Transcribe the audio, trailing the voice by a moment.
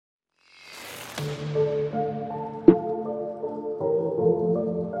Hello.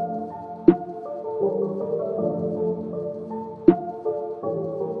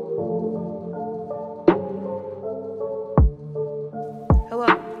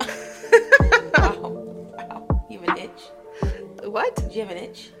 Wow. You have an itch? What? Did you have an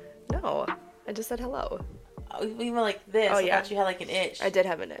itch? No, I just said hello. Oh, you were like this. Oh, yeah. I thought you had like an itch. I did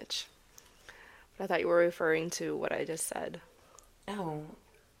have an itch. But I thought you were referring to what I just said. Oh,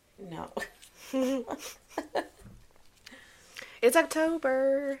 no. It's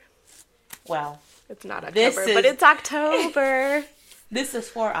October. Well, It's not October, but it's October. This is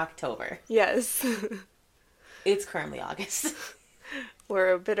for October. Yes. It's currently August.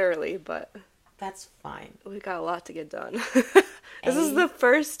 We're a bit early, but That's fine. we got a lot to get done. This is the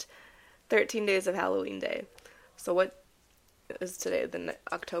first 13 days of Halloween Day. So what is today?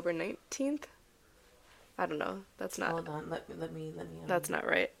 October 19th? I don't know. That's not. Hold on. Let me. That's not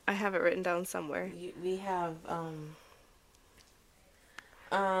right. I have it written down somewhere. We have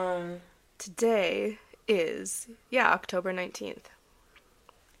Today is October 19th.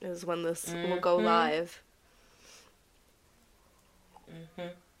 Is when this will go live.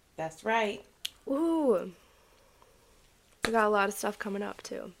 That's right. Ooh. We got a lot of stuff coming up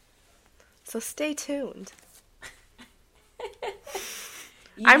too. So stay tuned.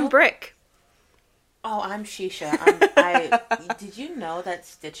 I'm Brick. Oh, I'm Shisha. Did you know that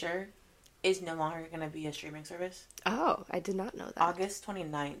Stitcher is no longer going to be a streaming service? Oh, I did not know that. August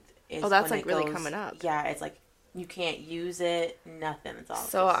 29th is that's when like it really goes, coming up. Yeah, it's like you can't use it, nothing. It's all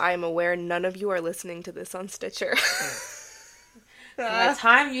So I'm aware none of you are listening to this on Stitcher. By the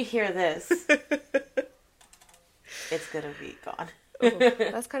time you hear this, it's going to be gone. Oh,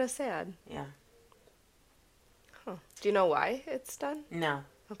 that's kind of sad. Yeah. Huh. Do you know why it's done? No.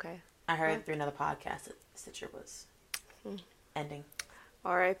 Okay. I heard through another podcast that Stitcher was ending.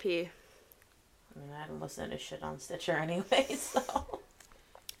 R.I.P. I mean, I don't listen to shit on Stitcher anyway, so.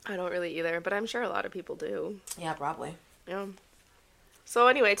 I don't really either, but I'm sure a lot of people do. Yeah, probably. Yeah. So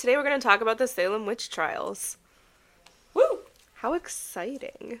anyway, today we're going to talk about the Salem witch trials. Woo! How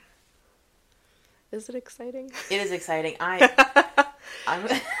exciting. Is it exciting? It is exciting. I'm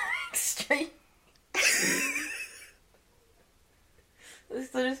extreme.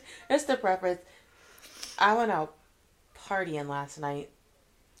 So just to preface, I went out partying last night.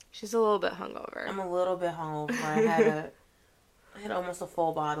 She's a little bit hungover. I'm a little bit hungover. I had almost a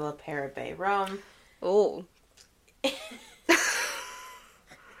full bottle of Parrot Bay rum. Oh.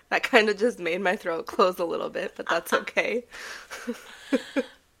 That kind of just made my throat close a little bit, but that's okay.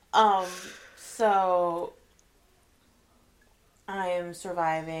 So I am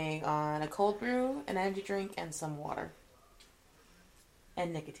surviving on a cold brew, an energy drink, and some water.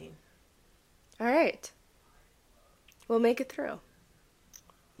 And nicotine. All right. We'll make it through.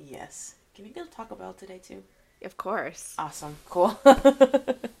 Yes. Can we go talk about today too? Of course. Awesome. Cool.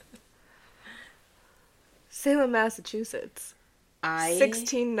 Salem, Massachusetts.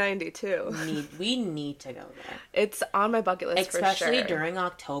 1692. We need to go there. It's on my bucket list for sure. Especially during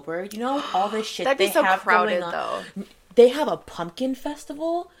October. You know all this shit That'd be they so have crowded, going on. though. They have a pumpkin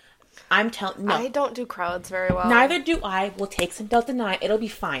festival. I'm telling no. I don't do crowds very well. Neither do I. We'll take some Delta 9. It'll be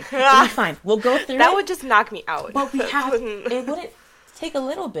fine. It'll be fine. We'll go through That would just knock me out. But we have... It wouldn't take a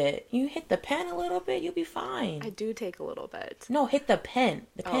little bit. You hit the pen a little bit, you'll be fine. I do take a little bit. No, hit the pen.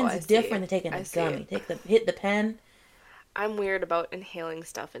 The pen's different than taking the gummy. Hit the pen. I'm weird about inhaling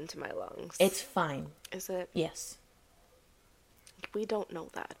stuff into my lungs. It's fine. Is it? Yes. We don't know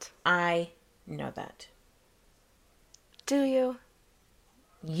that. I know that. Do you?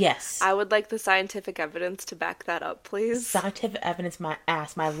 Yes. I would like the scientific evidence to back that up, please. Scientific evidence, my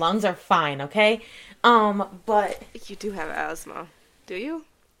ass. My lungs are fine, okay? But... You do have asthma. Do you?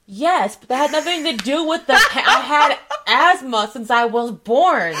 Yes, but that had nothing to do with the... I had asthma since I was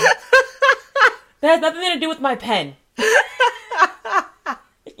born. That has nothing to do with my pen.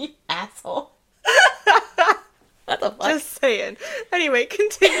 You asshole. What the fuck? Just saying. Anyway,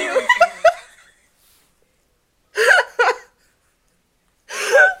 continue.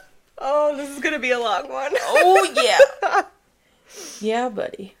 Oh, this is gonna be a long one. Oh, yeah. Yeah,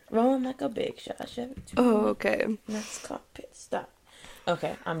 buddy. Rolling like a big shot. Oh, okay. Next cockpit. Stop.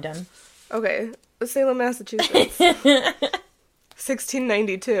 Okay, I'm done. Okay. Salem, Massachusetts.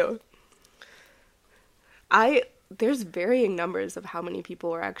 1692. There's varying numbers of how many people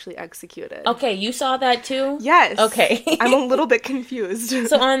were actually executed. Okay, you saw that too? Yes. Okay. I'm a little bit confused.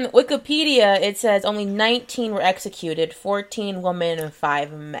 So on Wikipedia, it says only 19 were executed, 14 women and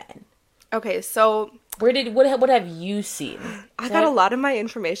 5 men. Okay, so... What have you seen? I got a lot of my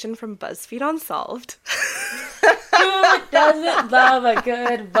information from BuzzFeed Unsolved. Who doesn't love a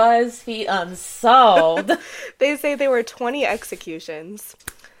good BuzzFeed Unsolved? They say there were 20 executions.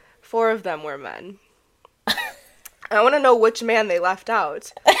 4 of them were men. I want to know which man they left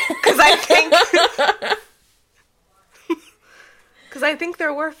out. Because I think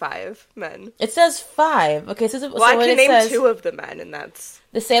there were 5 men. It says 5. Okay, I can name 2 of the men, and that's...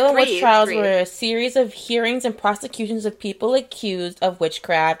 The Salem witch trials were a series of hearings and prosecutions of people accused of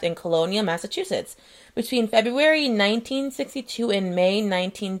witchcraft in colonial Massachusetts between February 1962 and May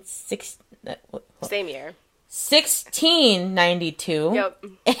 1960. Same year. 1692. Yep.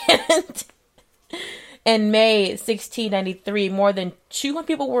 And in May 1693, more than 200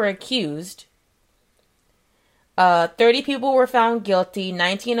 people were accused. 30 people were found guilty,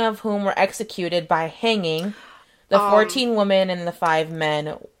 19 of whom were executed by hanging. The 14 women and the 5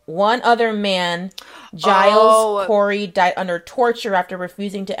 men. One other man, Giles Corey, died under torture after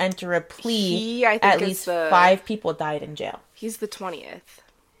refusing to enter a plea. At least 5 people died in jail. He's the 20th.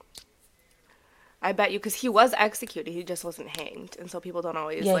 I bet you, because he was executed, he just wasn't hanged, and so people don't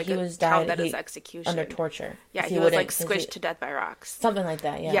always count that as execution. Under torture. Yeah, he was squished to death by rocks. Something like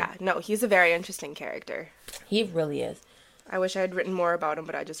that, yeah. Yeah, no, he's a very interesting character. He really is. I wish I had written more about him,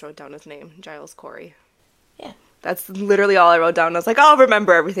 but I just wrote down his name, Giles Corey. Yeah. That's literally all I wrote down. I was like, I'll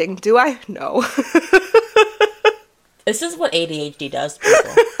remember everything. Do I? No. This is what ADHD does to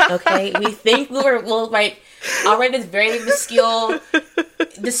people, okay? We think we'll write... I'll write this very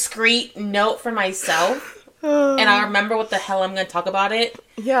discreet note for myself, and I'll remember what the hell I'm going to talk about it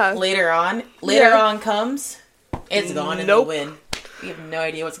later on. Later on comes, it's gone in the wind. You have no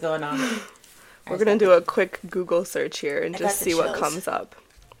idea what's going on. We're going to do a quick Google search here and just see what comes up.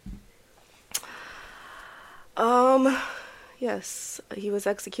 Yes, he was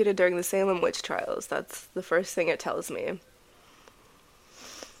executed during the Salem witch trials. That's the first thing it tells me.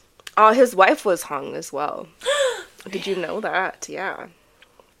 His wife was hung as well. Did you know that? Yeah.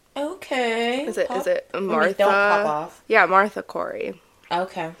 Okay. Is it Martha? Don't pop off. Yeah, Martha Corey.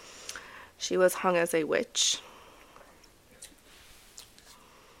 Okay. She was hung as a witch.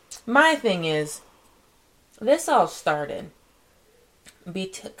 My thing is, this all started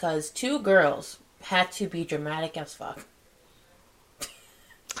because 2 girls had to be dramatic as fuck.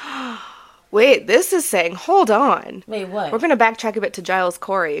 Wait, this is saying, hold on. Wait, what? We're going to backtrack a bit to Giles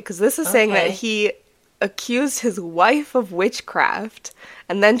Corey, because this is saying that he accused his wife of witchcraft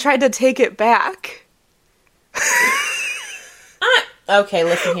and then tried to take it back. Okay,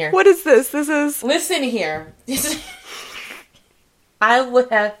 listen here. What is this? Listen here. I would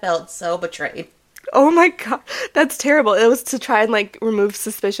have felt so betrayed. Oh my god, that's terrible. It was to try and, remove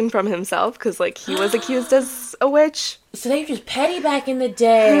suspicion from himself, because, he was accused as a witch. So they were just petty back in the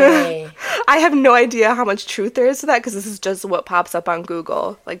day. I have no idea how much truth there is to that, because this is just what pops up on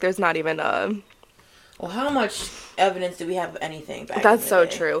Google. There's not even a... Well, how much evidence do we have of anything back That's in the so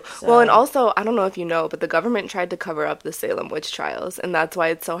day? true. So... Well, and also, I don't know if you know, but the government tried to cover up the Salem witch trials, and that's why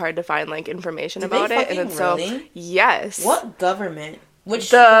it's so hard to find, information about it. And it's really? Yes. What government?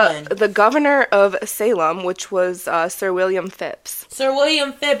 Which one? The governor of Salem, which was Sir William Phipps. Sir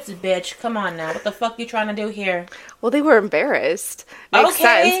William Phipps, bitch. Come on now. What the fuck you trying to do here? Well, they were embarrassed. Makes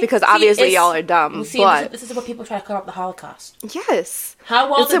sense, because obviously y'all are dumb. But this is what people try to cover up the Holocaust. Yes. How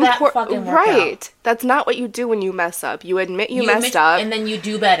well did that fucking work out? That's not what you do when you mess up. You admit you messed up. And then you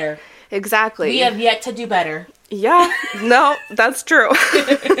do better. Exactly. We have yet to do better. Yeah. No, that's true.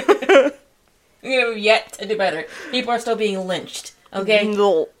 We have yet to do better. People are still being lynched. Okay?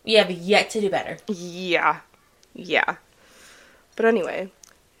 No. We have yet to do better. Yeah. But anyway,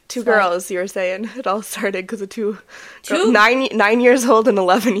 2 girls, you were saying. It all started because of 2? 9 years old and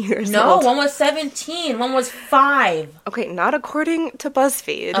 11 years old. No, one was 17. One was 5. Okay, not according to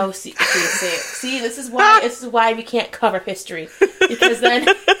BuzzFeed. Oh, see, this is why we can't cover history. Because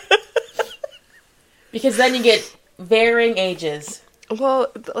then you get varying ages.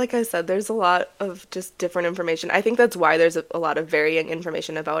 Well, like I said, there's a lot of just different information. I think that's why there's a lot of varying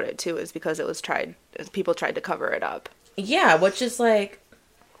information about it, too, is because people tried to cover it up. Yeah, which is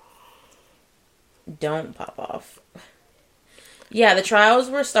don't pop off. Yeah, the trials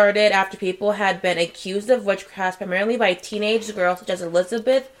were started after people had been accused of witchcraft primarily by teenage girls such as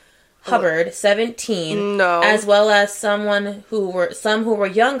Elizabeth Hubbard, 17, as well as some who were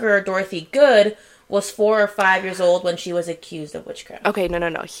younger, Dorothy Good, was 4 or 5 years old when she was accused of witchcraft. Okay,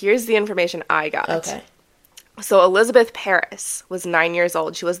 no. Here's the information I got. Okay. So Elizabeth Parris was 9 years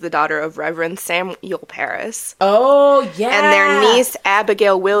old. She was the daughter of Reverend Samuel Parris. Oh, yeah. And their niece,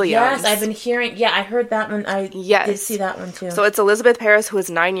 Abigail Williams. Yes, I've been hearing... Yeah, I heard that one. I did see that one, too. So it's Elizabeth Parris, who was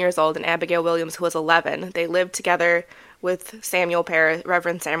 9 years old, and Abigail Williams, who was 11. They lived together with Reverend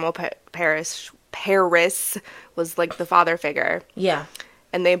Samuel Parris, Paris was like the father figure. Yeah.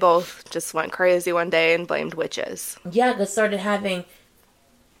 And they both just went crazy one day and blamed witches. Yeah, because started having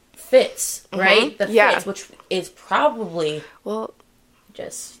fits, right? The fits, which is probably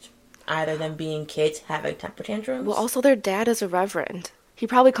just either them being kids having temper tantrums. Well, also their dad is a reverend. He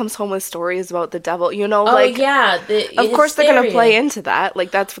probably comes home with stories about the devil, you know, of course they're going to play into that.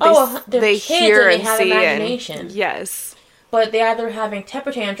 Like, that's what they hear and see. And, yes. But they're either having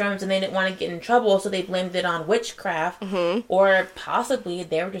temper tantrums and they didn't want to get in trouble, so they blamed it on witchcraft. Or possibly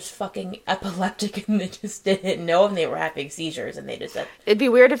they were just fucking epileptic and they just didn't know, and they were having seizures and they just said... It'd be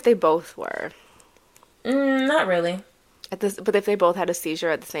weird if they both were. Not really. But if they both had a seizure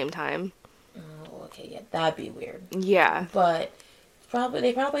at the same time. Oh, okay, yeah, that'd be weird. Yeah. But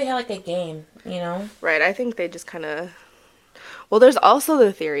they probably had like a game, you know? Right, I think they just kind of... Well, there's also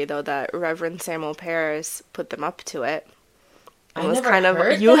the theory, though, that Reverend Samuel Paris put them up to it. I never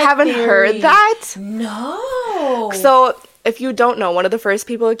heard You haven't heard that? No. So, if you don't know, one of the first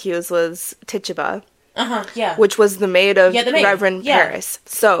people accused was Tituba. Yeah. Which was the maid of Reverend Paris.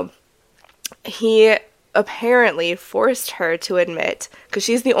 So, he apparently forced her to admit, because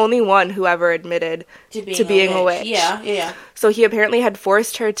she's the only one who ever admitted to being a witch. Yeah. So, he apparently had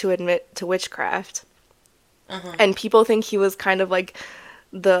forced her to admit to witchcraft. And people think he was kind of like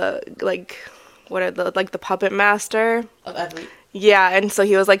the puppet master of every. Yeah, and so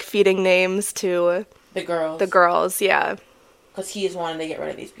he was like feeding names to the girls. The girls, yeah. Because he is wanting to get rid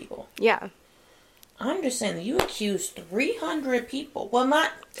of these people. Yeah. I'm just saying that you accused 300 people. Well,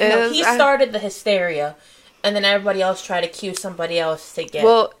 he started the hysteria, and then everybody else tried to accuse somebody else to get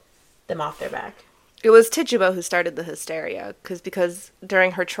them off their back. It was Tituba who started the hysteria, because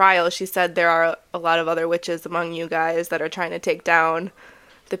during her trial she said there are a lot of other witches among you guys that are trying to take down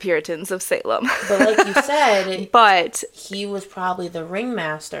the Puritans of Salem. But like you said, he was probably the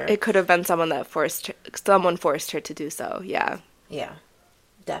ringmaster. It could have been someone forced her to do so. Yeah. Yeah,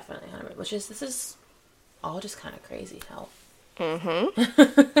 definitely. This is all just kind of crazy. Hell.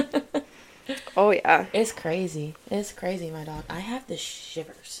 Oh yeah. It's crazy. It's crazy, my dog. I have the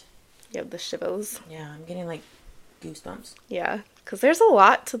shivers. You have the shivers. Yeah, I'm getting like goosebumps. Yeah, because there's a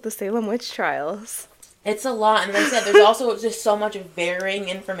lot to the Salem witch trials. It's a lot, and like I said, there's also just so much varying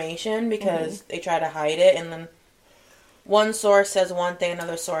information because they try to hide it, and then one source says one thing,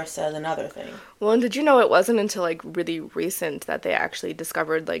 another source says another thing. Well, and did you know it wasn't until like really recent that they actually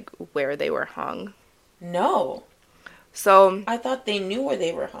discovered like where they were hung? No. So I thought they knew where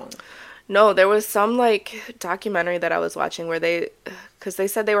they were hung. No, there was some like documentary that I was watching where because they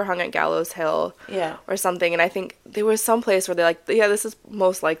said they were hung at Gallows Hill, or something, and I think there was some place where they're like, yeah, this is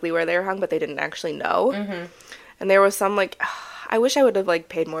most likely where they were hung, but they didn't actually know. And there was some like, I wish I would have like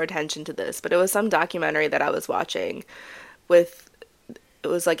paid more attention to this, but it was some documentary that I was watching it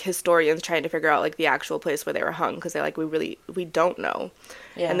was like historians trying to figure out like the actual place where they were hung, because they're like, we don't know,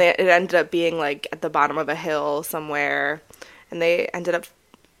 and it ended up being like at the bottom of a hill somewhere, and they ended up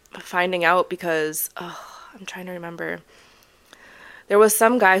finding out because I'm trying to remember. There was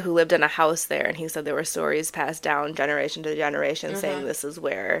some guy who lived in a house there, and he said there were stories passed down generation to generation saying this is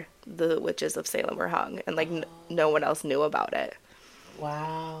where the witches of Salem were hung, and like no one else knew about it.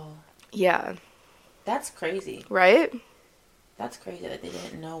 Wow. Yeah. That's crazy. Right? That's crazy that they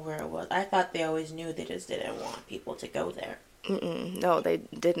didn't know where it was. I thought they always knew, they just didn't want people to go there. No, they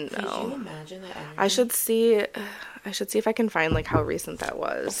didn't know. Could you imagine that energy? I should see if I can find like how recent that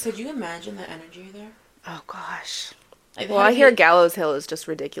was. Could you imagine the energy there? Oh gosh. Like, well, I hear Gallows Hill is just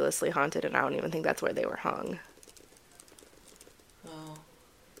ridiculously haunted, and I don't even think that's where they were hung. Oh,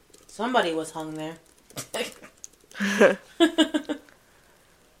 somebody was hung there. But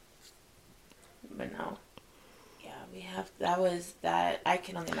no. I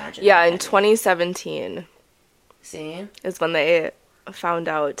can only imagine. Yeah, in 2017. See? Is when they found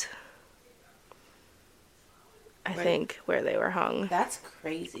out, I think, where they were hung. That's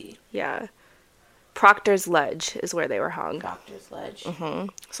crazy. Yeah. Proctor's Ledge is where they were hung. Proctor's Ledge.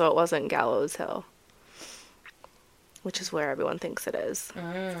 So it wasn't Gallows Hill, which is where everyone thinks it is.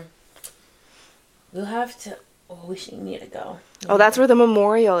 We'll have to... we need to go. That's where the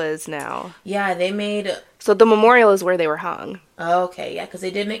memorial is now. Yeah, they made... So the memorial is where they were hung. Okay, yeah, because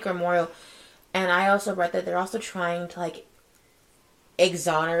they did make a memorial. And I also read that they're also trying to, like,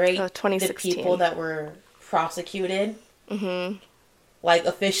 exonerate the people that were prosecuted. Like,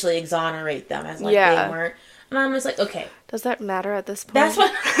 officially exonerate them as, like, they weren't. And I'm just like, okay. Does that matter at this point? That's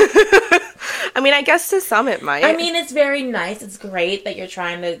what... I mean, I guess to some it might. I mean, it's very nice. It's great that you're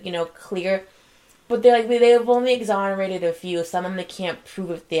trying to, clear... But they're like, they've only exonerated a few. Some of them they can't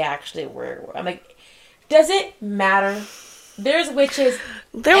prove if they actually were. I'm like, does it matter? There's witches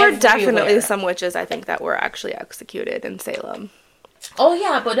There were definitely some witches, I think, that were actually executed in Salem. Oh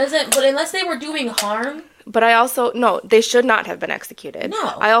yeah, but unless they were doing harm. But I also, no, they should not have been executed.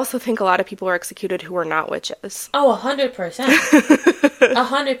 No. I also think a lot of people were executed who were not witches. Oh, 100%.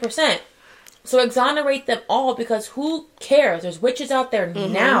 100%. So exonerate them all, because who cares? There's witches out there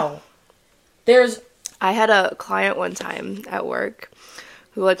now. I had a client one time at work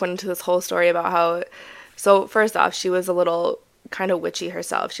who like went into this whole story about how, so first off, she was a little kind of witchy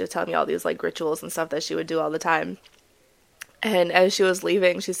herself. She was telling me all these like rituals and stuff that she would do all the time. And as she was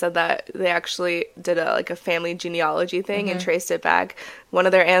leaving, she said that they actually did a family genealogy thing and traced it back. One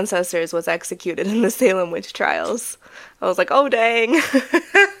of their ancestors was executed in the Salem witch trials. I was like, oh, dang.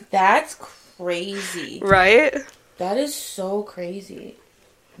 That's crazy. Right? That is so crazy.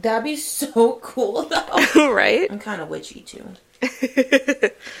 That'd be so cool, though. Right? I'm kind of witchy, too.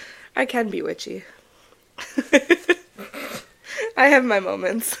 I can be witchy. I have my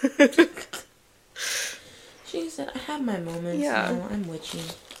moments. She said, I have my moments. Yeah. No, I'm witchy.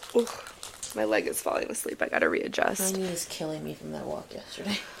 Ooh, my leg is falling asleep. I gotta readjust. My knee is killing me from that walk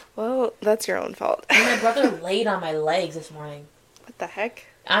yesterday. Well, that's your own fault. And my brother laid on my legs this morning. What the heck?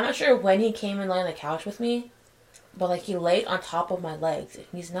 I'm not sure when he came and lay on the couch with me, but like he laid on top of my legs.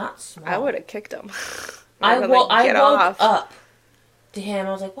 He's not small. I would have kicked him. I woke up to him.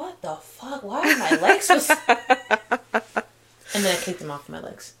 I was like, what the fuck? Why are my legs so... And then I kicked him off my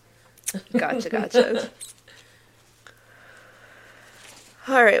legs. Gotcha.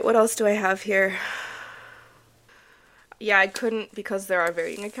 All right, what else do I have here? Yeah, I couldn't, because there are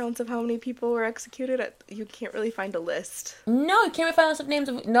varying accounts of how many people were executed. You can't really find a list. No, you can't really find lists of names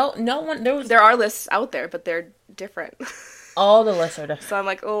of no one. There are lists out there, but they're different. All the lists are different. So I'm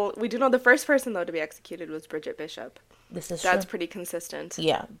like, oh, we do know the first person though to be executed was Bridget Bishop. That's true. Pretty consistent.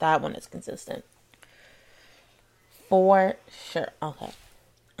 Yeah, that one is consistent. For sure. Okay.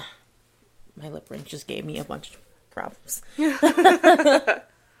 My lip ring just gave me a bunch of problems.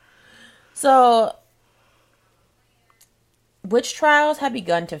 So, witch trials had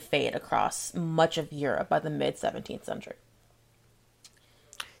begun to fade across much of Europe by the mid-17th century.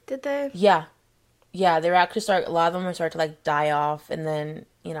 Did they? Yeah. Yeah, they were actually a lot of them were starting to like die off, and then,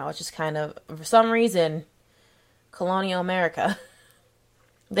 it's just kind of, for some reason, colonial America.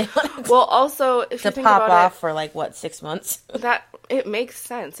 They wanted also, if you think pop about off for like, 6 months? That, it makes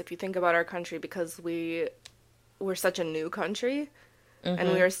sense if you think about our country, because we're such a new country.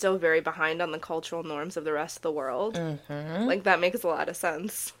 And we are still very behind on the cultural norms of the rest of the world. Like, that makes a lot of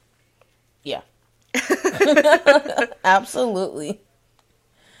sense. Yeah. Absolutely.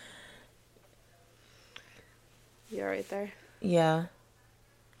 You alright there? Yeah.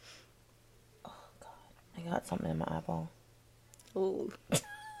 Oh, God. I got something in my eyeball. Ooh.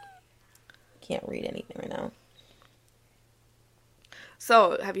 Can't read anything right now.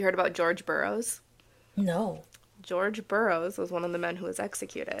 So, have you heard about George Burroughs? No. George Burroughs was one of the men who was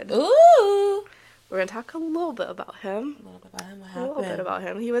executed. Ooh! We're going to talk a little bit about him. A little bit about him. What happened? A little bit about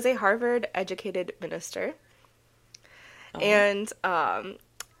him. He was a Harvard-educated minister. Oh. And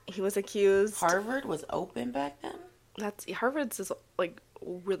he was accused... Harvard was open back then? Harvard's is, like,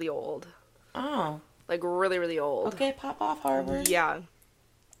 really old. Oh. Like, really, really old. Okay, pop off, Harvard. Yeah.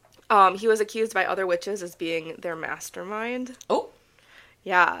 He was accused by other witches as being their mastermind. Oh.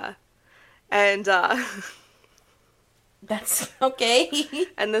 Yeah. And, That's okay.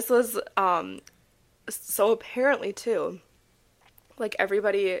 And this was, so apparently, too, like,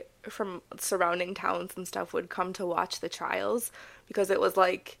 everybody from surrounding towns and stuff would come to watch the trials because it was,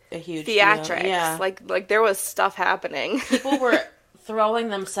 like, a huge theatrics. Deal. Yeah. Like, there was stuff happening. People were throwing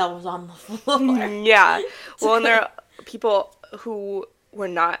themselves on the floor. Yeah. Well, and there are people who were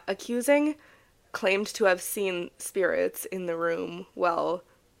not accusing claimed to have seen spirits in the room while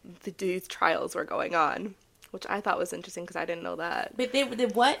these trials were going on. Which I thought was interesting because I didn't know that. But they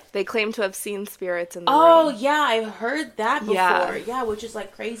what? They claim to have seen spirits in the room. Oh, yeah, I've heard that before. Yeah, which is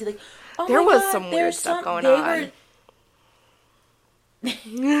like crazy. Like, there was some weird stuff going on.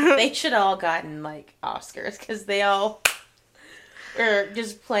 They should have all gotten like Oscars because they all were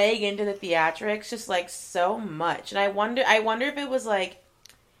just playing into the theatrics just like so much. And I wonder if it was like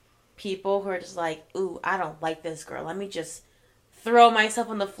people who are just like, ooh, I don't like this girl. Let me just throw myself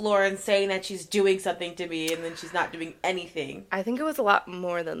on the floor and saying that she's doing something to me, and then she's not doing anything. I think it was a lot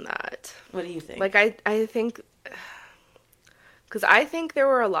more than that. What do you think? Like, I think... Because I think there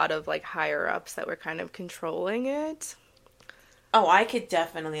were a lot of, like, higher-ups that were kind of controlling it. Oh, I could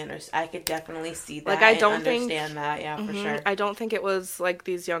definitely I could definitely see that. Like, I don't understand that, yeah, for sure. I don't think it was, like,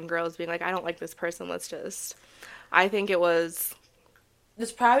 these young girls being like, I don't like this person, let's just... I think it was...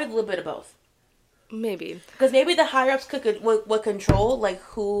 There's probably a little bit of both. Maybe. Because maybe the higher-ups would control, like,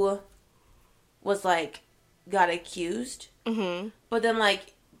 who was, like, got accused. Mm-hmm. But then,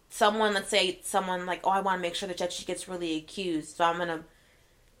 like, let's say someone, like, oh, I want to make sure the judge gets really accused, so I'm going to,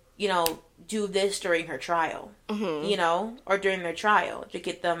 you know, do this during her trial. Mm-hmm. You know? Or during their trial. To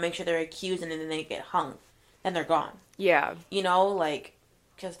get them, make sure they're accused, and then they get hung. And they're gone. Yeah. You know, like,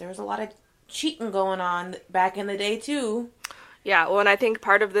 because there was a lot of cheating going on back in the day, too. Yeah, well, and I think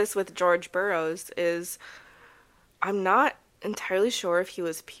part of this with George Burroughs is I'm not entirely sure if he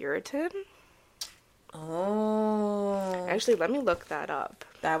was Puritan. Oh. Actually, let me look that up.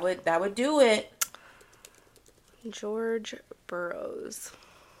 That would do it. George Burroughs.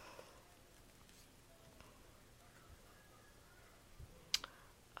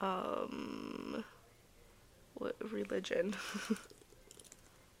 What religion?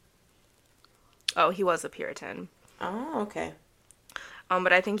 Oh, he was a Puritan. Oh, okay.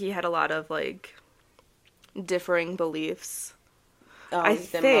 But I think he had a lot of, like, differing beliefs. Oh, I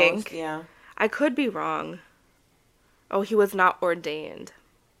think. Most, yeah. I could be wrong. Oh, he was not ordained.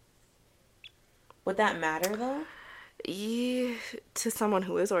 Would that matter, though? Yeah, to someone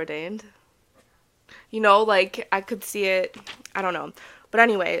who is ordained. You know, like, I could see it. I don't know. But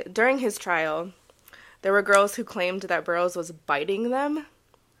anyway, during his trial, there were girls who claimed that Burroughs was biting them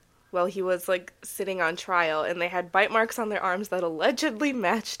while he was, like, sitting on trial, and they had bite marks on their arms that allegedly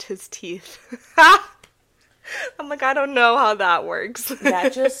matched his teeth. I'm like, I don't know how that works.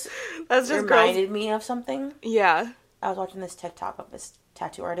 That just reminded girls. Me of something. Yeah. I was watching this TikTok of this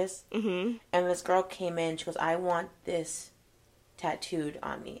tattoo artist, and this girl came in, she goes, I want this tattooed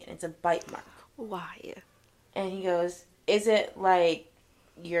on me, and it's a bite mark. Why? And he goes, is it, like,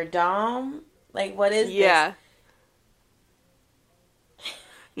 your dom? Like, what is this? Yeah.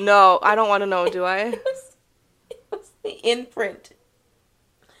 No, I don't want to know, do I? It was the imprint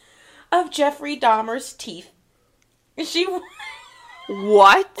of Jeffrey Dahmer's teeth.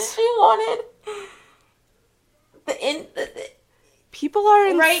 What? She wanted the people are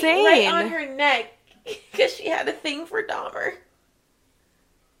insane. Right on her neck, because she had a thing for Dahmer.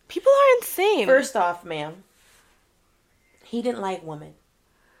 People are insane. First off, ma'am, he didn't like women.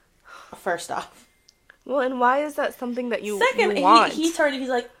 First off. Well, and why is that something that you Second, want? He started, he's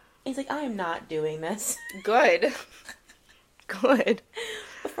like, I am not doing this. Good. Good.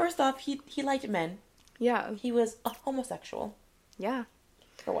 But first off, he liked men. Yeah. He was a homosexual. Yeah.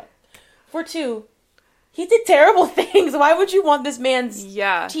 For what? For two, he did terrible things. Why would you want this man's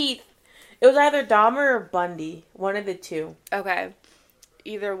teeth? It was either Dahmer or Bundy. One of the two. Okay.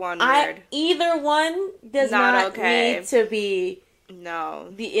 Either one weird. Either one does not need to be...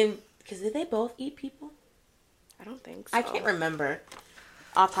 No. Because did they both eat people? I don't think so. I can't remember.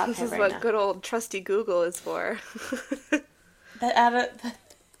 Off top this is what good old trusty Google is for.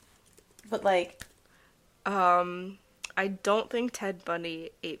 But like... I don't think Ted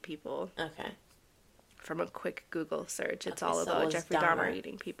Bundy ate people. Okay. From a quick Google search, it's all about Jeffrey Dahmer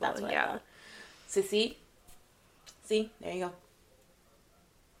eating people. That's what I thought. So see, there you go.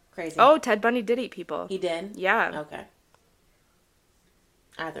 Crazy. Oh, Ted Bundy did eat people. He did? Yeah. Okay.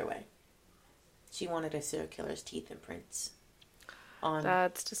 Either way, she wanted a serial killer's teeth imprints on.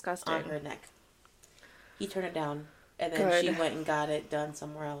 That's disgusting. On her neck. He turned it down, and then she went and got it done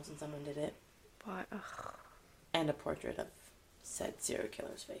somewhere else, and someone did it. What? Ugh. And a portrait of said serial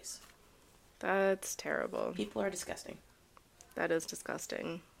killer's face. That's terrible. People are disgusting. That is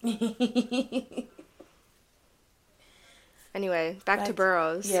disgusting. Anyway, back to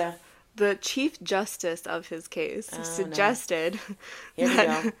Burroughs. Yeah. The Chief Justice of his case suggested Here we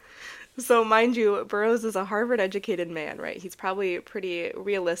go. So, mind you, Burroughs is a Harvard-educated man, right? He's probably pretty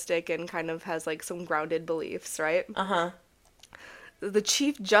realistic and kind of has, like, some grounded beliefs, right? Uh-huh. The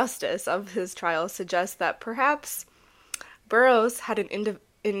Chief Justice of his trial suggests that perhaps Burroughs had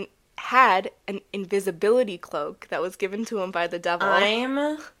an invisibility cloak that was given to him by the devil.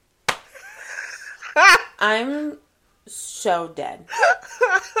 I'm so dead.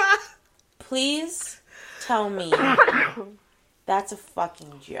 Please tell me that's a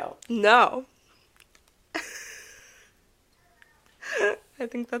fucking joke. No. I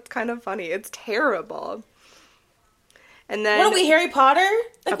think that's kind of funny. It's terrible. And then... What are we, Harry Potter?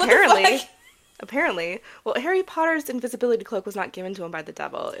 Like, apparently. Well, Harry Potter's invisibility cloak was not given to him by the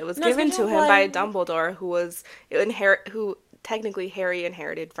devil. It was given to him by Dumbledore, who technically Harry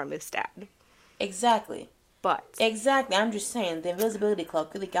inherited from his dad. Exactly. But... Exactly. I'm just saying, the invisibility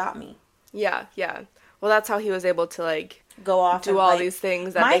cloak really got me. Yeah, yeah. Well, that's how he was able to, like... Go off do all these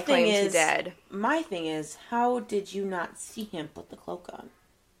things that they claimed he did. My thing is, how did you not see him put the cloak on?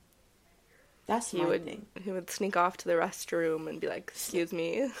 That's my thing. He would sneak off to the restroom and be like, "Excuse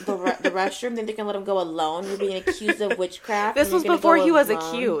me." The restroom? Then they can let him go alone? You're being accused of witchcraft? This was before he was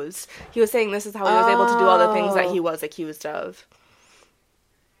accused. He was saying this is how he was able to do all the things that he was accused of.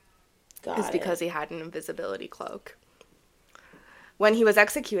 It's because he had an invisibility cloak. When he was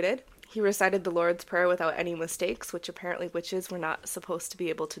executed, he recited the Lord's Prayer without any mistakes, which apparently witches were not supposed to be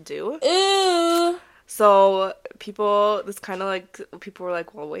able to do. Ew. So people were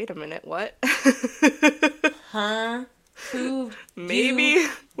like, well, wait a minute, what? Huh? Proved Maybe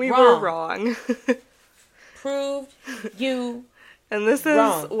we were wrong. Proved you And this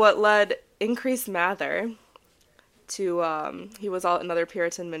is what led Increase Mather to, he was another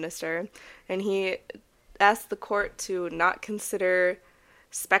Puritan minister, and he asked the court to not consider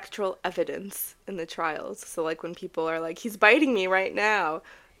spectral evidence in the trials. So, like, when people are like, he's biting me right now,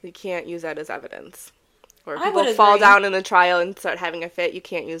 you can't use that as evidence. Or if people fall down in the trial and start having a fit, you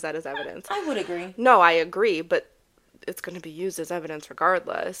can't use that as evidence. I would agree. No, I agree, but it's going to be used as evidence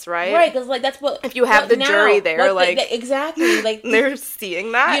regardless, right? Right, because, like, that's what... If you have the jury there, exactly, like... they're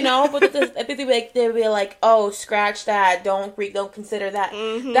seeing that. You know, but I think they'd be like, oh, scratch that, don't consider that.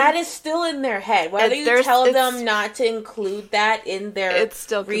 Mm-hmm. That is still in their head. Whether you tell them not to include that in their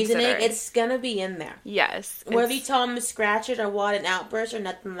reasoning, it's going to be in there. Yes. Whether you tell them to scratch it or what, an outburst or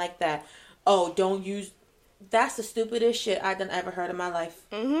nothing like that. Oh, don't use... That's the stupidest shit I've ever heard in my life.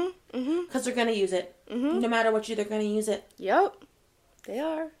 Mm-hmm. Mm-hmm. Because they're going to use it. Mm-hmm. No matter what they're going to use it. Yep. They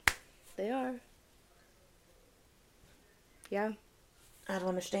are. They are. Yeah. I don't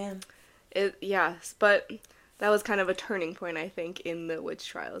understand. Yes, but that was kind of a turning point, I think, in the witch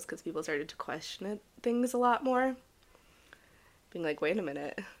trials, because people started to question things a lot more. Being like, wait a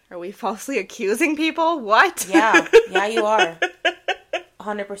minute, are we falsely accusing people? What? Yeah. Yeah, you are.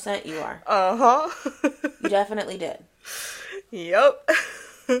 100% you are. Uh-huh. You definitely did. Yep.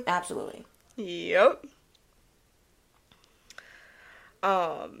 Absolutely. Yep.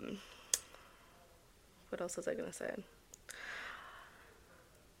 What else was I gonna say?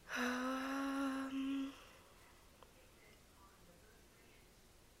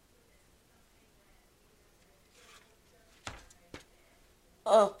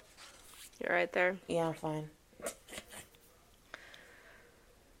 Oh. You're right there? Yeah, I'm fine.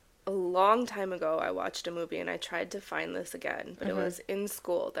 A long time ago, I watched a movie, and I tried to find this again, but it was in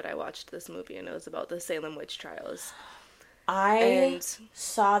school that I watched this movie, and it was about the Salem witch trials. I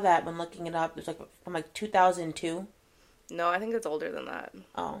saw that when looking it up. It was like from 2002. No, I think it's older than that.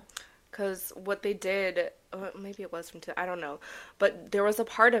 Oh. Because what they did, maybe it was from, I don't know, but there was a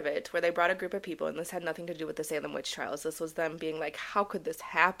part of it where they brought a group of people, and this had nothing to do with the Salem witch trials. This was them being like, how could this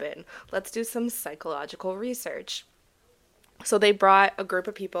happen? Let's do some psychological research. So they brought a group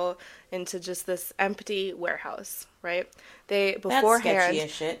of people into just this empty warehouse, right? They beforehand, that's sketchy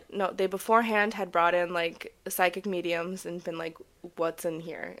as shit. No, they beforehand had brought in like psychic mediums and been like, "What's in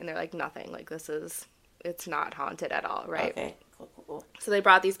here?" And they're like, "Nothing. Like it's not haunted at all, right?" Okay, cool. So they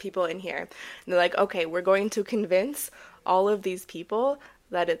brought these people in here, and they're like, "Okay, we're going to convince all of these people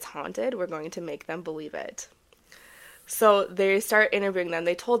that it's haunted. We're going to make them believe it." So they start interviewing them.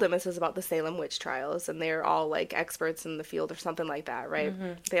 They told them this is about the Salem witch trials, and they're all like experts in the field or something like that, right?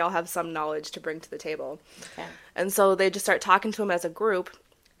 Mm-hmm. They all have some knowledge to bring to the table. Okay. And so they just start talking to them as a group,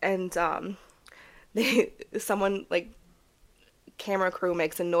 and someone like camera crew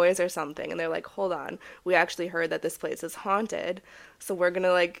makes a noise or something, and they're like, hold on, we actually heard that this place is haunted, so we're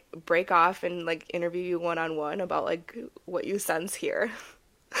gonna like break off and like interview you one-on-one about like what you sense here.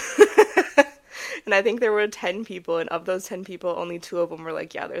 And I think there were 10 people, and of those 10 people, only 2 of them were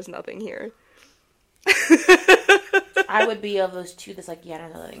like, yeah, there's nothing here. I would be of those 2 that's like, yeah,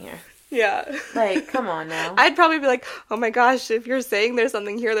 there's nothing here. Yeah. Like, come on now. I'd probably be like, oh my gosh, if you're saying there's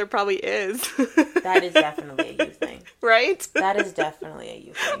something here, there probably is. That is definitely a you thing. Right? That is definitely a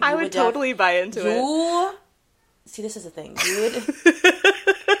you thing. I would totally buy into it. See, this is the thing.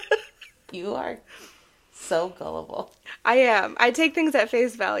 You are so gullible. I am. I take things at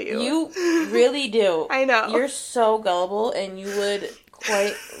face value. You really do. I know. You're so gullible, and you would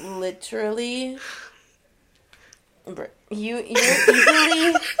quite literally...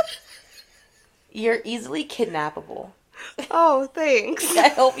 You're easily kidnappable. Oh, thanks. I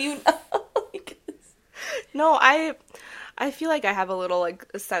hope you know. No, I feel like I have a little, like,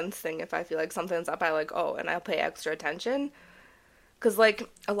 sense thing. If I feel like something's up, I like, oh, and I'll pay extra attention. Because, like,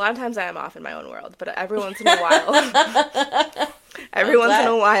 a lot of times I am off in my own world, but every once in a while...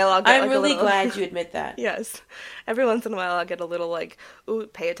 I'll get, I'm really glad you admit that. Yes. Every once in a while I'll get a little, like, ooh,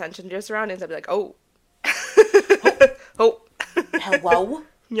 pay attention to your surroundings. I'll be like, oh. Oh. Hello?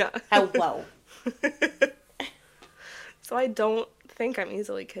 Yeah. Hello. So I don't think I'm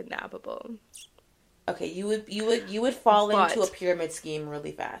easily kidnappable. Okay, you would fall into a pyramid scheme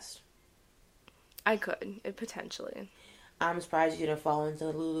really fast. I could, potentially. I'm surprised you didn't fall into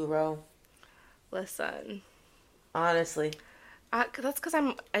the Lulu row. Listen. Honestly. That's because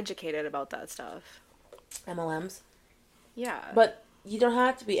I'm educated about that stuff. MLMs? Yeah. But you don't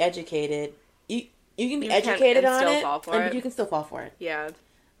have to be educated. You can be educated on it, but you can still fall for it. Yeah.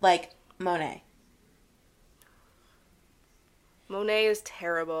 Like Monet. Monet is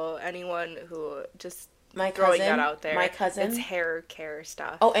terrible. Anyone who just throwing that out there. My cousin. It's hair care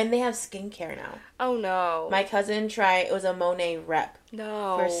stuff. Oh, and they have skincare now. Oh, no. My cousin it was a Monet rep.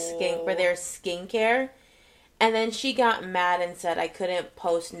 No. For their skincare. And then she got mad and said I couldn't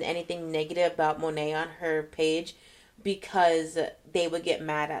post anything negative about Monet on her page because they would get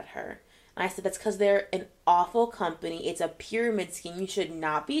mad at her. And I said, that's because they're an awful company. It's a pyramid scheme. You should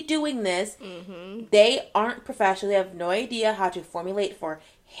not be doing this. Mm-hmm. They aren't professional. They have no idea how to formulate for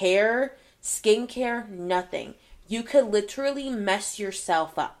hair, skincare, nothing. You could literally mess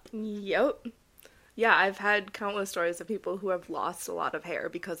yourself up. Yep. Yeah, I've had countless stories of people who have lost a lot of hair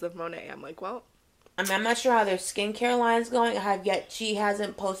because of Monet. I'm like, well... I'm not sure how their skincare line is going. She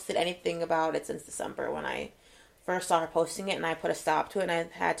hasn't posted anything about it since December when I first saw her posting it, and I put a stop to it, and I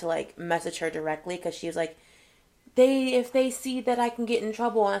had to, like, message her directly, because she was like, if they see that I can get in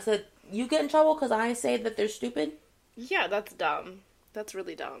trouble, and I said, you get in trouble because I say that they're stupid? Yeah, that's dumb. That's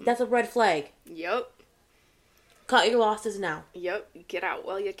really dumb. That's a red flag. Yep. Cut your losses now. Yep. Get out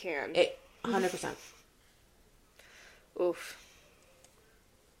while you can. 100%. Oof.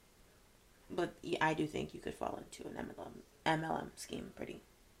 But yeah, I do think you could fall into an MLM scheme pretty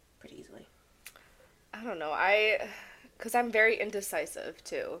easily. I don't know. Because I'm very indecisive,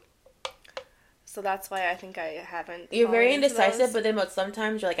 too. So that's why I think I haven't. You're very indecisive, but then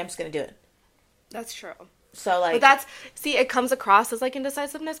sometimes you're like, I'm just going to do it. That's true. So, like... But it comes across as, like,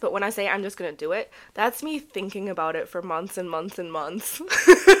 indecisiveness, but when I say I'm just going to do it, that's me thinking about it for months and months and months.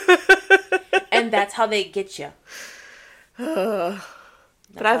 And that's how they get you.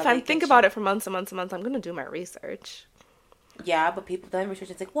 But if I think about it for months and months and months, I'm going to do my research. Yeah, but people then research,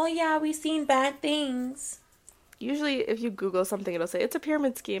 it's like, well, yeah, we've seen bad things. Usually, if you Google something, it'll say, it's a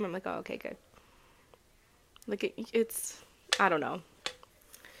pyramid scheme. I'm like, oh, okay, good. Like, it's, I don't know.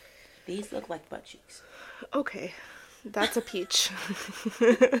 These look like butt cheeks. Okay. That's a peach.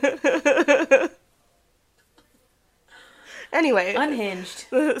 Anyway. Unhinged.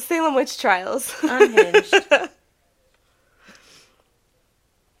 The Salem witch trials. Unhinged.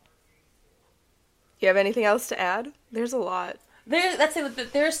 You have anything else to add? There's a lot.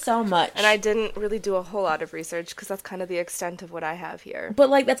 There's so much. And I didn't really do a whole lot of research because that's kind of the extent of what I have here. But,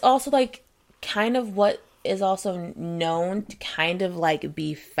 like, that's also, like, kind of what is also known to kind of, like,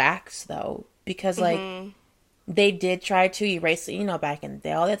 be facts, though. Because, like, they did try to erase it, back in the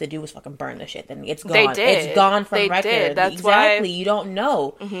day. All they had to do was fucking burn the shit. Then it's gone. They did. It's gone from they record. Did. That's exactly. Why... You don't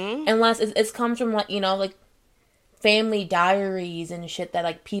know. Mm-hmm. Unless it comes from, like, like, family diaries and shit that,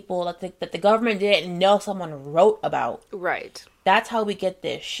 like, people that the government didn't know someone wrote about. Right. That's how we get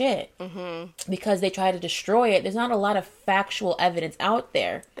this shit. Mm-hmm. Because they try to destroy it. There's not a lot of factual evidence out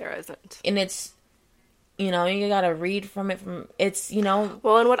there. There isn't. And it's, you gotta read from it it's,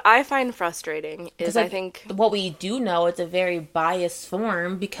 Well, and what I find frustrating is, like, I think... What we do know, it's a very biased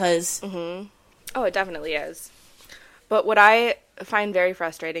form because... Mm-hmm. Oh, it definitely is. But what I find very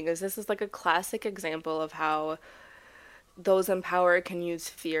frustrating is this is, like, a classic example of how those in power can use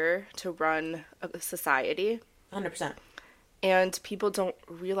fear to run a society. 100%. And people don't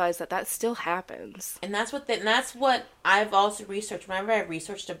realize that still happens. And that's what I've also researched. Whenever I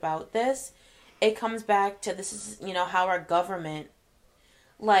researched about this, it comes back to this is, how our government,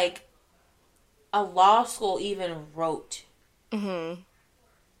 like, a law school even wrote a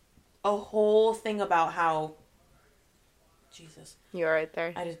whole thing about how, Jesus. You're right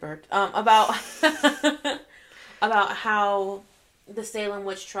there. I just burped. About about how the Salem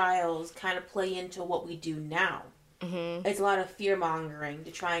witch trials kind of play into what we do now. Mm-hmm. It's a lot of fear-mongering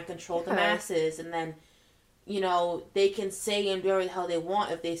to try and control the masses, and then, they can say and do whatever the hell they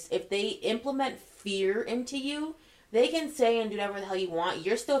want. If they implement fear into you, they can say and do whatever the hell you want.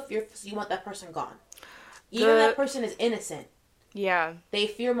 You're still fearful, so you want that person gone. Even if that person is innocent. Yeah. They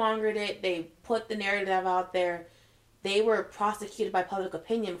fear-mongered it. They put the narrative out there. They were prosecuted by public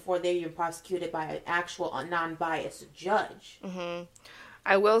opinion before they were prosecuted by an actual non-biased judge. Mm-hmm.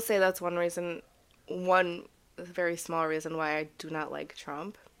 I will say that's one very small reason why I do not like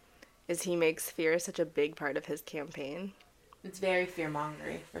Trump is he makes fear such a big part of his campaign. It's very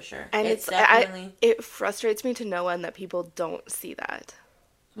fear-mongering, for sure. And it's definitely... it frustrates me to no end that people don't see that.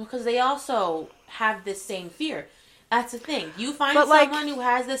 Well, because they also have this same fear. That's the thing. You find someone who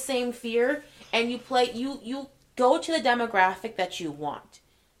has the same fear, and you go to the demographic that you want.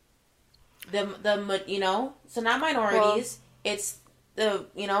 So not minorities. It's the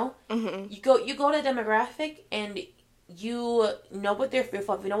you go to the demographic, and you know what they're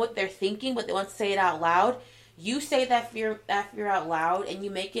fearful of. You know what they're thinking, but they want to say it out loud. You say that fear out loud, and you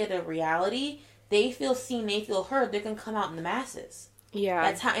make it a reality. They feel seen. They feel heard. They're gonna come out in the masses.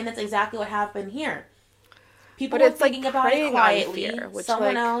 Yeah, that's exactly what happened here. People were thinking about it quietly. Fear,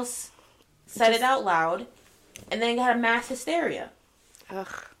 someone else said it out loud, and then got a mass hysteria.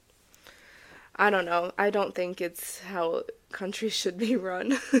 Ugh. I don't know. I don't think it's how countries should be run.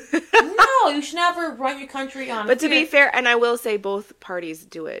 No, you should never run your country on But fear. To be fair, and I will say both parties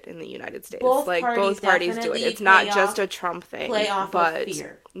do it in the United States. Both parties do it. It's not just a Trump thing. Play off of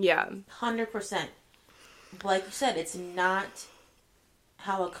fear. Yeah. 100%. Like you said, it's not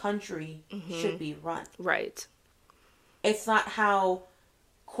how a country should be run. Right. It's not how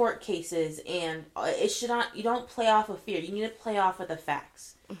court cases and it should not. You don't play off of fear. You need to play off of the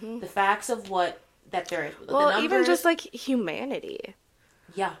facts. Mm-hmm. The facts of what that there is. Well, the numbers, even just like humanity.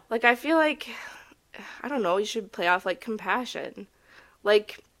 Yeah. Like I feel like I don't know. You should play off like compassion.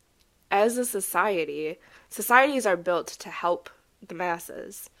 Like as a society, societies are built to help the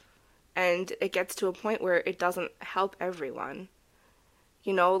masses, and it gets to a point where it doesn't help everyone.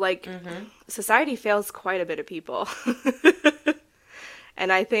 You know, like, society fails quite a bit of people.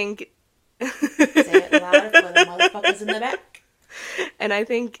 And I think... Say it louder for the motherfuckers in the back. And I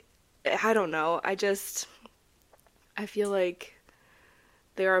think, I don't know, I feel like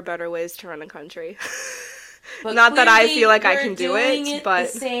there are better ways to run a country. But not that I feel like I can do it,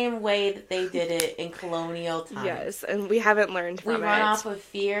 but... the same way that they did it in colonial times. Yes, and we haven't learned from it. We run off of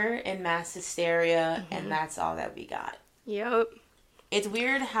fear and mass hysteria, and that's all that we got. Yep. It's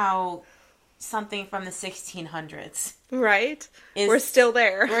weird how something from the 1600s, right? We're still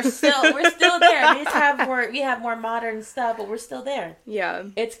there. We're still there. We have more modern stuff, but we're still there. Yeah,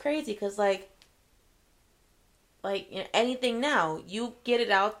 it's crazy because like anything now, you get it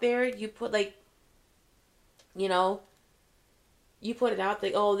out there. You put you put it out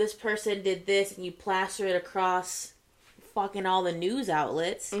like, oh, this person did this, and you plaster it across fucking all the news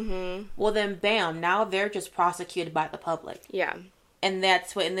outlets. Mm-hmm. Well, then, bam! Now they're just prosecuted by the public. Yeah. And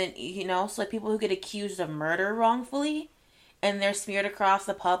that's what, and then, so like people who get accused of murder wrongfully, and they're smeared across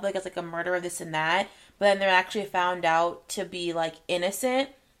the public as like a murderer, this and that, but then they're actually found out to be like innocent.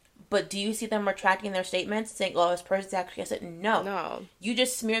 But do you see them retracting their statements, saying, oh, this person's actually innocent? No. You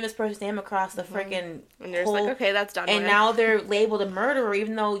just smear this person's name across the freaking and you're just like, okay, that's done. And now they're labeled a murderer,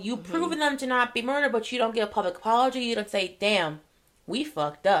 even though you've proven them to not be murdered, but you don't give a public apology. You don't say, damn, we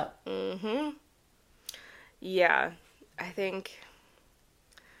fucked up. Mm-hmm. Yeah. I think...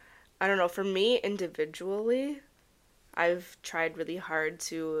 I don't know, for me individually, I've tried really hard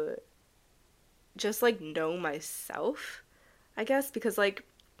to just, like, know myself, I guess, because, like,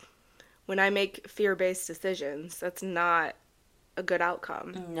 when I make fear-based decisions, that's not a good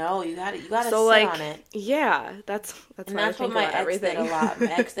outcome. No, you gotta sit on it. Yeah, that's what I think about everything. Did a lot.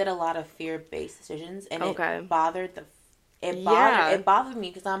 My ex did a lot of fear-based decisions, and it bothered it bothered me,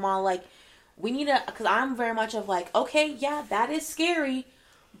 because I'm all like, because I'm very much of like, okay, yeah, that is scary,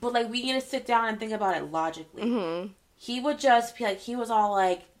 but, like, we need to sit down and think about it logically. Mm-hmm. He would just be like, he was all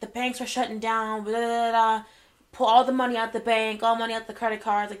like, the banks are shutting down, blah, blah, blah, blah. Pull all the money out the bank, all money out the credit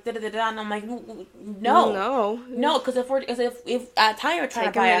cards, like, da-da-da-da. And I'm like, no. No, because if at time you're trying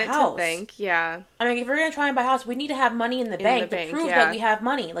to buy a house. Think, yeah. I mean, if we're going to try and buy a house, we need to have money in the bank to prove that we have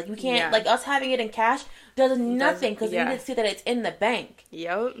money. Like, we can't, like, us having it in cash does nothing, because we need to see that it's in the bank.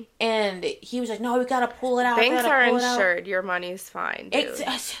 Yep. And he was like, no, we got to pull it out. Banks are insured. Your money's fine, dude.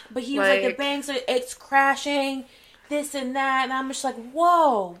 But he was like, the banks it's crashing, this and that. And I'm just like,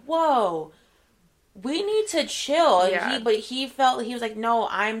 whoa. We need to chill. Yeah. But he felt, he was like, no,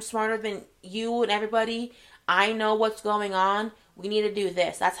 I'm smarter than you and everybody. I know what's going on. We need to do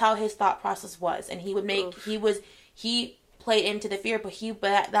this. That's how his thought process was. And he would make, he played into the fear,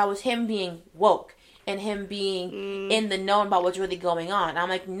 but that was him being woke and him being in the know about what's really going on. And I'm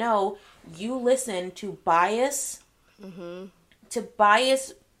like, no, you listen to bias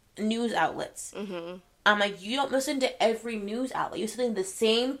news outlets. Mm-hmm. I'm like, you don't listen to every news outlet. You listen to the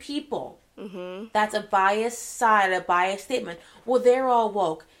same people. Mm-hmm. That's a biased side, a biased statement. Well, they're all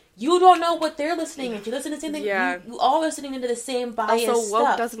woke. You don't know what they're listening into. Listen to the same thing. Yeah. You all listening into the same biased stuff. Also,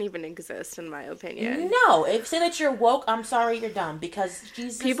 woke doesn't even exist, in my opinion. No. If you say that you're woke, I'm sorry, you're dumb. Because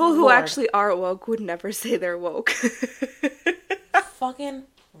Jesus People who Lord. Actually are woke would never say they're woke. Fucking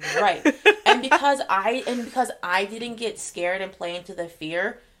right. And because I didn't get scared and play into the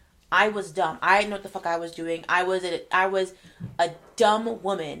fear, I was dumb. I didn't know what the fuck I was doing. I was a dumb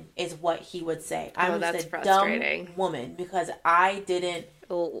woman, is what he would say. I was a dumb woman because I didn't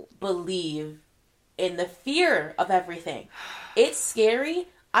believe in the fear of everything. It's scary.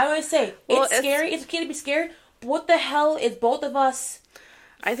 I always say, it's scary. It's okay to be scared. But what the hell is both of us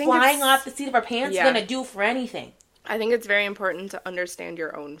flying off the seat of our pants going to do for anything? I think it's very important to understand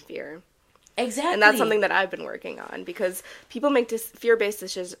your own fear. Exactly. And that's something that I've been working on, because people make fear-based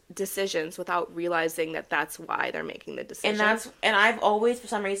decisions without realizing that that's why they're making the decision. And I've always, for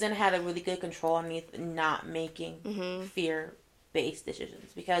some reason, had a really good control on me not making fear-based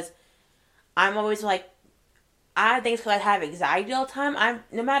decisions, because I'm always like, I think it's because I have anxiety all the time.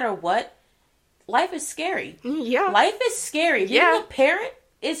 No matter what, life is scary. Yeah. Life is scary. Being a parent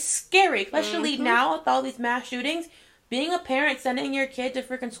is scary, especially now with all these mass shootings. Being a parent, sending your kid to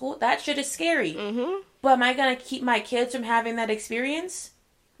freaking school, that shit is scary. Mm-hmm. But am I going to keep my kids from having that experience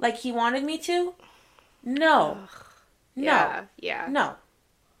like he wanted me to? No. Ugh. No. Yeah. No.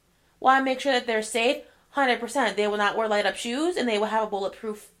 Well, I make sure that they're safe? 100%. They will not wear light-up shoes, and they will have a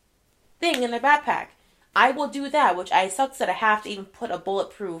bulletproof thing in their backpack. I will do that, which sucks that I have to even put a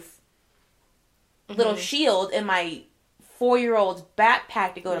bulletproof little shield in my 4-year-old's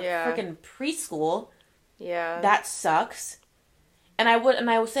backpack to go to freaking preschool. Yeah. That sucks. And I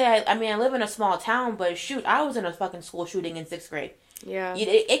would say, I live in a small town, but shoot, I was in a fucking school shooting in 6th grade. Yeah.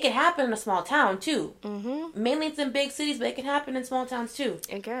 It can happen in a small town, too. Mm-hmm. Mainly it's in big cities, but it can happen in small towns, too.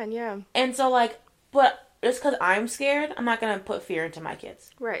 It can, yeah. And so, but just because I'm scared, I'm not going to put fear into my kids.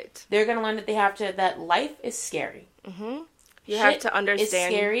 Right. They're going to learn that that life is scary. Mm-hmm. You have to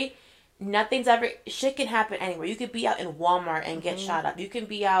understand. It's scary. Shit can happen anywhere. You could be out in Walmart and get shot up. You can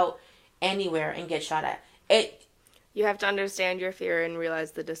be out anywhere and get shot at. You have to understand your fear and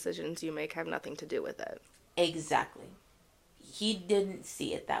realize the decisions you make have nothing to do with it. Exactly. He didn't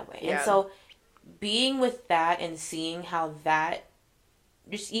see it that way. Yeah. And so being with that and seeing how that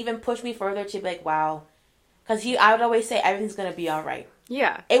just even pushed me further to be like, wow. Because I would always say everything's going to be all right.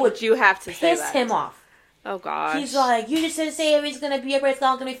 Yeah. You have to say that. Piss him off. Oh, gosh. He's like, you just didn't say everything's going to be all right, it's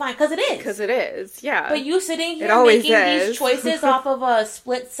all going to be fine. Because it is. Because it is, yeah. But you sitting here making these choices off of a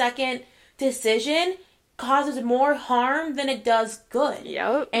split-second decision causes more harm than it does good.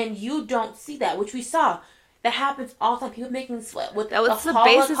 Yep. And you don't see that, which we saw. That happens all the time. People making with that was the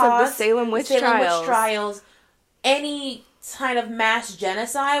basis of the Salem witch trials. Any kind of mass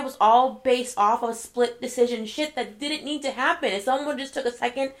genocide was all based off of split decision shit that didn't need to happen. If someone just took a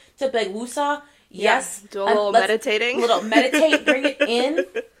second to be like, woosah, yes, do a little meditating, bring it in.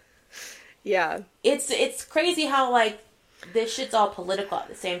 Yeah, it's crazy how this shit's all political at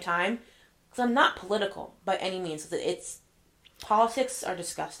the same time. Because I'm not political by any means. Politics are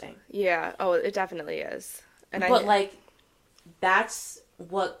disgusting. Yeah. Oh, it definitely is. That's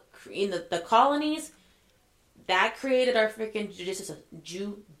what in the colonies that created our freaking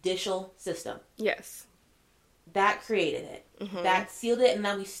judicial system. Yes. That created it. Mm-hmm. That sealed it, and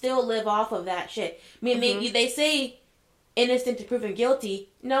now we still live off of that shit. I mean, they say innocent to proven guilty.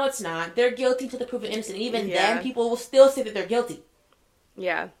 No, it's not. They're guilty to the proven innocent. Even then, people will still say that they're guilty.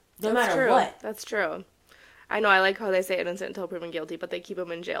 Yeah. No matter what. That's true. I know, I like how they say innocent until proven guilty, but they keep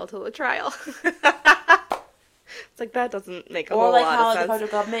them in jail till the trial. It's like, that doesn't make a whole lot of sense. Or how the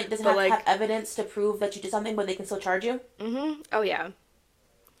federal government doesn't have evidence to prove that you did something, but they can still charge you. Mm-hmm. Oh, yeah.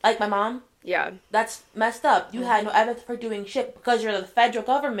 Like my mom. Yeah. That's messed up. You had no evidence for doing shit. Because you're the federal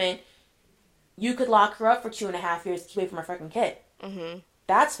government, you could lock her up for 2.5 years to keep away from her freaking kid. Mm-hmm.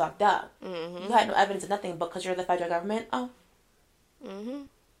 That's fucked up. Mm-hmm. You had no evidence of nothing because you're the federal government. Oh. Mm-hmm.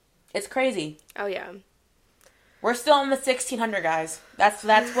 It's crazy. Oh, yeah. We're still in the 1600, guys. That's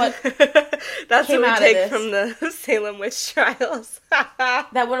what that's what we take from the Salem witch trials.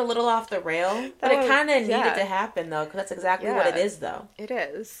 That went a little off the rail, but it kind of needed to happen, though, because that's exactly what it is, though. It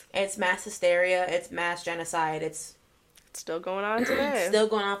is. It's mass hysteria. It's mass genocide. It's still going on today. Still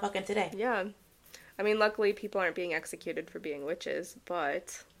going on fucking today. Yeah. I mean, luckily, people aren't being executed for being witches,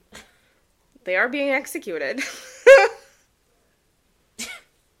 but they are being executed.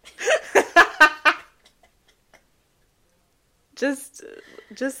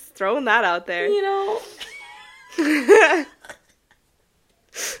 Just throwing that out there. You know.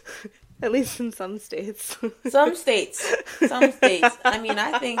 At least in some states. Some states. I mean,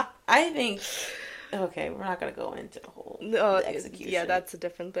 I think. Okay, we're not gonna go into the whole execution. Yeah, that's a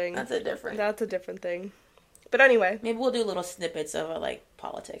different thing. That's a different thing. But anyway, maybe we'll do little snippets of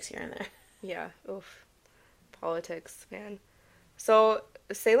politics here and there. Yeah. Oof. Politics, man. So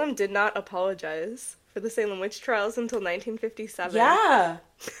Salem did not apologize for the Salem witch trials until 1957. Yeah.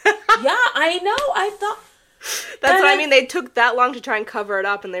 Yeah, I know. I thought... That's what I mean. They took that long to try and cover it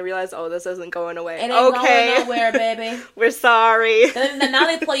up, and they realized, oh, this isn't going away. It ain't going nowhere, baby. We're sorry. Then now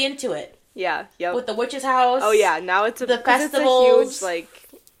they play into it. Yeah, yep. With the witch's house. Oh, yeah. Now it's the festivals. It's a huge,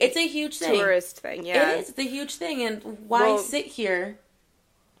 it's a huge thing. Tourist thing, yeah. It is. It's a huge thing, and why sit here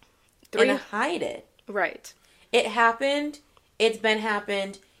and hide it? Right. It happened. It's been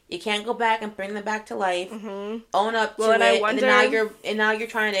happened. You can't go back and bring them back to life. Mm-hmm. Own up to it. And now you're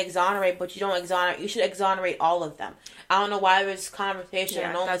trying to exonerate, but you don't exonerate. You should exonerate all of them. I don't know why there's conversation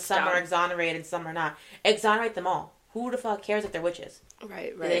and only some are exonerated and some are not. Exonerate them all. Who the fuck cares if they're witches?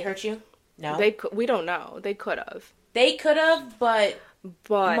 Right. Did they hurt you? No. We don't know. They could have. They could have, but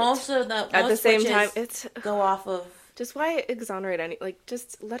most at the same time, it's go off of. Just why exonerate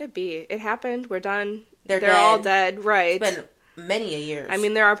just let it be. It happened. We're done. They're all dead. Right. It's been many a years. I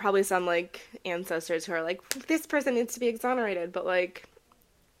mean, there are probably some ancestors who are like, this person needs to be exonerated, but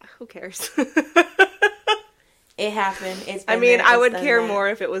who cares? It happened. I would care more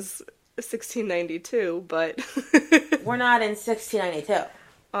if it was 1692, but we're not in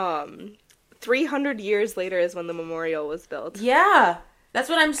 1692. 300 years later is when the memorial was built. Yeah, that's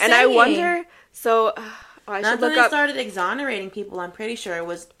what I'm saying. And I wonder. So I should look up. They started exonerating people. I'm pretty sure it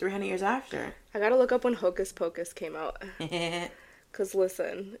was 300 years after. I gotta look up when Hocus Pocus came out. Because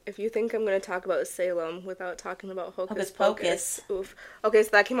listen, if you think I'm going to talk about Salem without talking about Hocus Pocus. Oof. Okay, so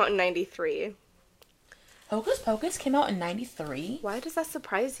that came out in 93. Hocus Pocus came out in 93? Why does that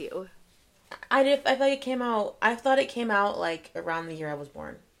surprise you? I thought it came out around the year I was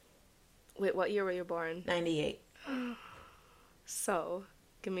born. Wait, what year were you born? 98. So,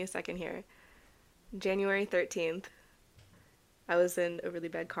 give me a second here. January 13th, I was in a really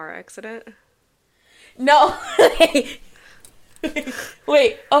bad car accident. No.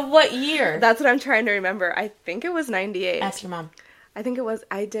 Wait, of what year? That's what I'm trying to remember. I think it was 98. Ask your mom. I think it was.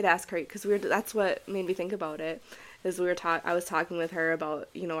 I did ask her because that's what made me think about it. Is I was talking with her about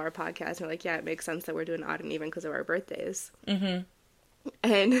our podcast, and we're like, yeah, it makes sense that we're doing odd and even because of our birthdays. Mm-hmm.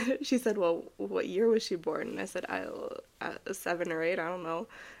 And she said, well, what year was she born? And I said, 7 or 8, I don't know.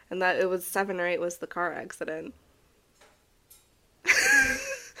 And that it was 7 or 8 was the car accident.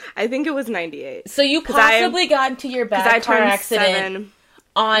 I think it was 98. So you possibly got into your bad car accident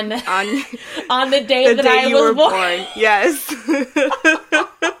on the day that I was born. Yes.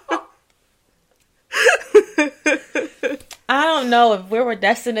 I don't know if we were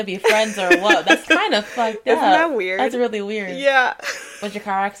destined to be friends or what. That's kind of fucked up. Isn't that weird? That's really weird. Yeah. Was your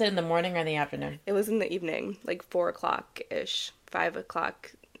car accident in the morning or in the afternoon? It was in the evening, 4 o'clock-ish. 5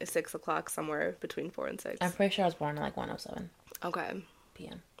 o'clock, 6 o'clock, somewhere between 4 and 6. I'm pretty sure I was born at 1:07. Okay.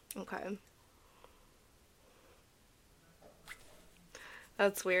 p.m. Okay.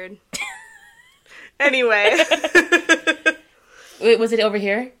 That's weird. Anyway. Wait, was it over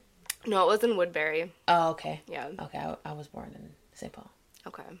here? No, it was in Woodbury. Oh, okay. Yeah. Okay, I was born in St. Paul.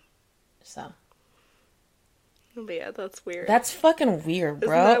 Okay. So. But yeah, that's weird. That's fucking weird,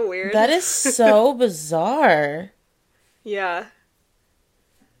 bro. Isn't that weird? That is so bizarre. Yeah.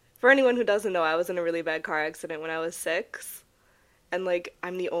 For anyone who doesn't know, I was in a really bad car accident when I was 6. And,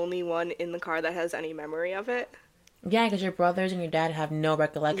 I'm the only one in the car that has any memory of it. Yeah, because your brothers and your dad have no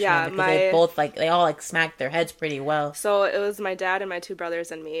recollection of it. Because they both, they all, smacked their heads pretty well. So, it was my dad and my 2 brothers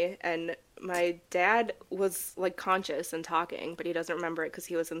and me. And my dad was, conscious and talking, but he doesn't remember it because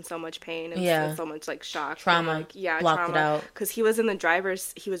he was in so much pain and so much, shock. Trauma. And, blocked trauma. It out. Because he was in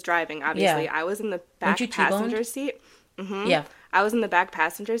he was driving, obviously. Yeah. I was in the back passenger seat. Mm-hmm. Yeah. I was in the back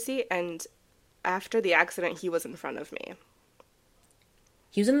passenger seat, and after the accident, he was in front of me.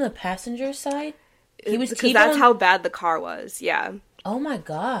 He was in the passenger side? He was because that's how bad the car was, yeah. Oh my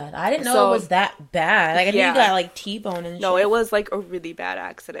god. I didn't know it was that bad. I knew you got, T-bone and shit. No, it was, a really bad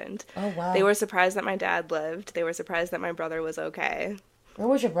accident. Oh, wow. They were surprised that my dad lived. They were surprised that my brother was okay. Where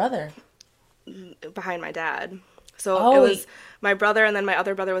was your brother? Behind my dad. So, it was my brother, and then my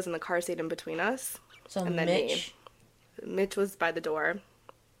other brother was in the car seat in between us. So, and then Mitch? Mitch was by the door.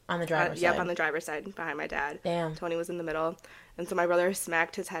 On the driver's side? Yep, on the driver's side, behind my dad. Damn. Tony was in the middle. And so my brother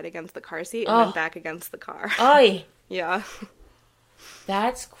smacked his head against the car seat and went back against the car. Oy! Yeah.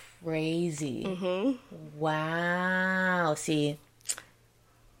 That's crazy. Mm-hmm. Wow. See.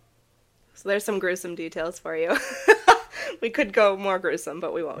 So there's some gruesome details for you. We could go more gruesome,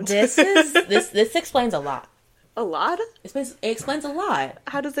 but we won't. This explains a lot. A lot? It explains a lot.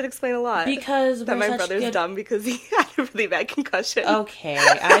 How does it explain a lot? Because that my brother's dumb because he had a really bad concussion. Okay,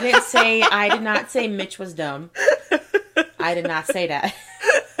 I did not say Mitch was dumb. I did not say that.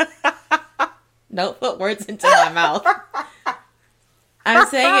 Don't put words into my mouth. I'm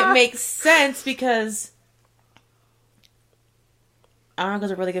saying it makes sense because I don't know,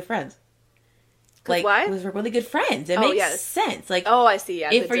 because we're really good friends. Like, why? because we're really good friends. It makes sense. Like, I see.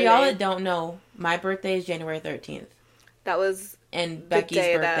 Yeah. If for y'all that don't know, my birthday is January 13th. That was. And Becky's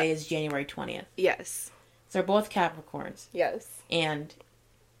birthday is January 20th. Yes. So they're both Capricorns. Yes. And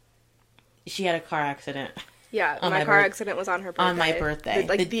she had a car accident. Yeah, my car accident was on her birthday. On my birthday.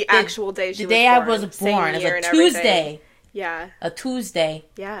 The actual day she was born. The day I was born. It was a Tuesday. Yeah. A Tuesday.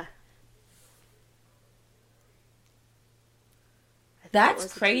 Yeah.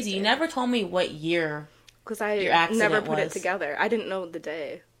 That's crazy. You never told me what year. Because I never put it together. I didn't know the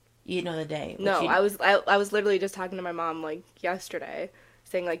day. You didn't know the day? No, I was literally just talking to my mom, like, yesterday,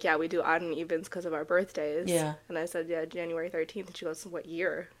 saying, like, yeah, we do odd and evens because of our birthdays. Yeah. And I said, yeah, January 13th. And she goes, what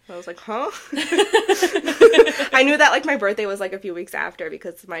year? And I was like, huh? I knew that, like, my birthday was, like, a few weeks after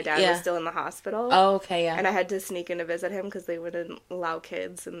because my dad was still in the hospital. Oh, okay, yeah. And I had to sneak in to visit him because they wouldn't allow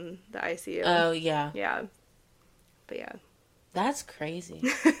kids in the ICU. Oh, yeah. Yeah. But, yeah. That's crazy.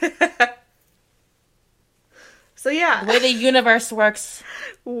 So, yeah. The way the universe works.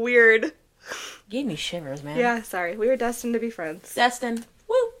 Weird. Gave me shivers, man. Yeah, sorry. We were destined to be friends. Destined.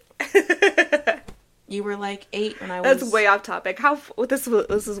 Woo! You were like 8 when I was... That's way off topic. This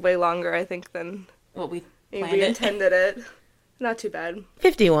is way longer, I think, than... What we intended it. Not too bad.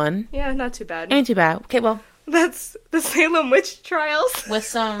 51. Yeah, not too bad. Ain't too bad. Okay, well... That's the Salem witch trials. With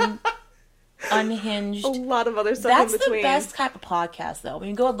some... unhinged... A lot of other stuff in between. That's the best type of podcast, though. When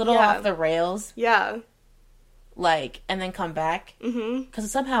you go a little off the rails. Yeah. Like, and then come back. Mm-hmm. Because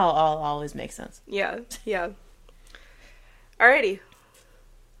somehow it all always makes sense. Yeah, yeah. Alrighty.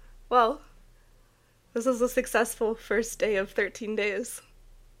 Well, this was a successful first day of 13 days.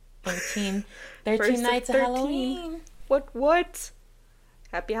 13 nights of Halloween. What?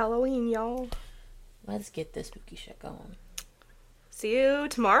 Happy Halloween, y'all. Let's get this spooky shit going. See you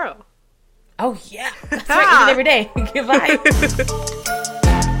tomorrow. Oh, yeah. That's right. We do it every day. Goodbye.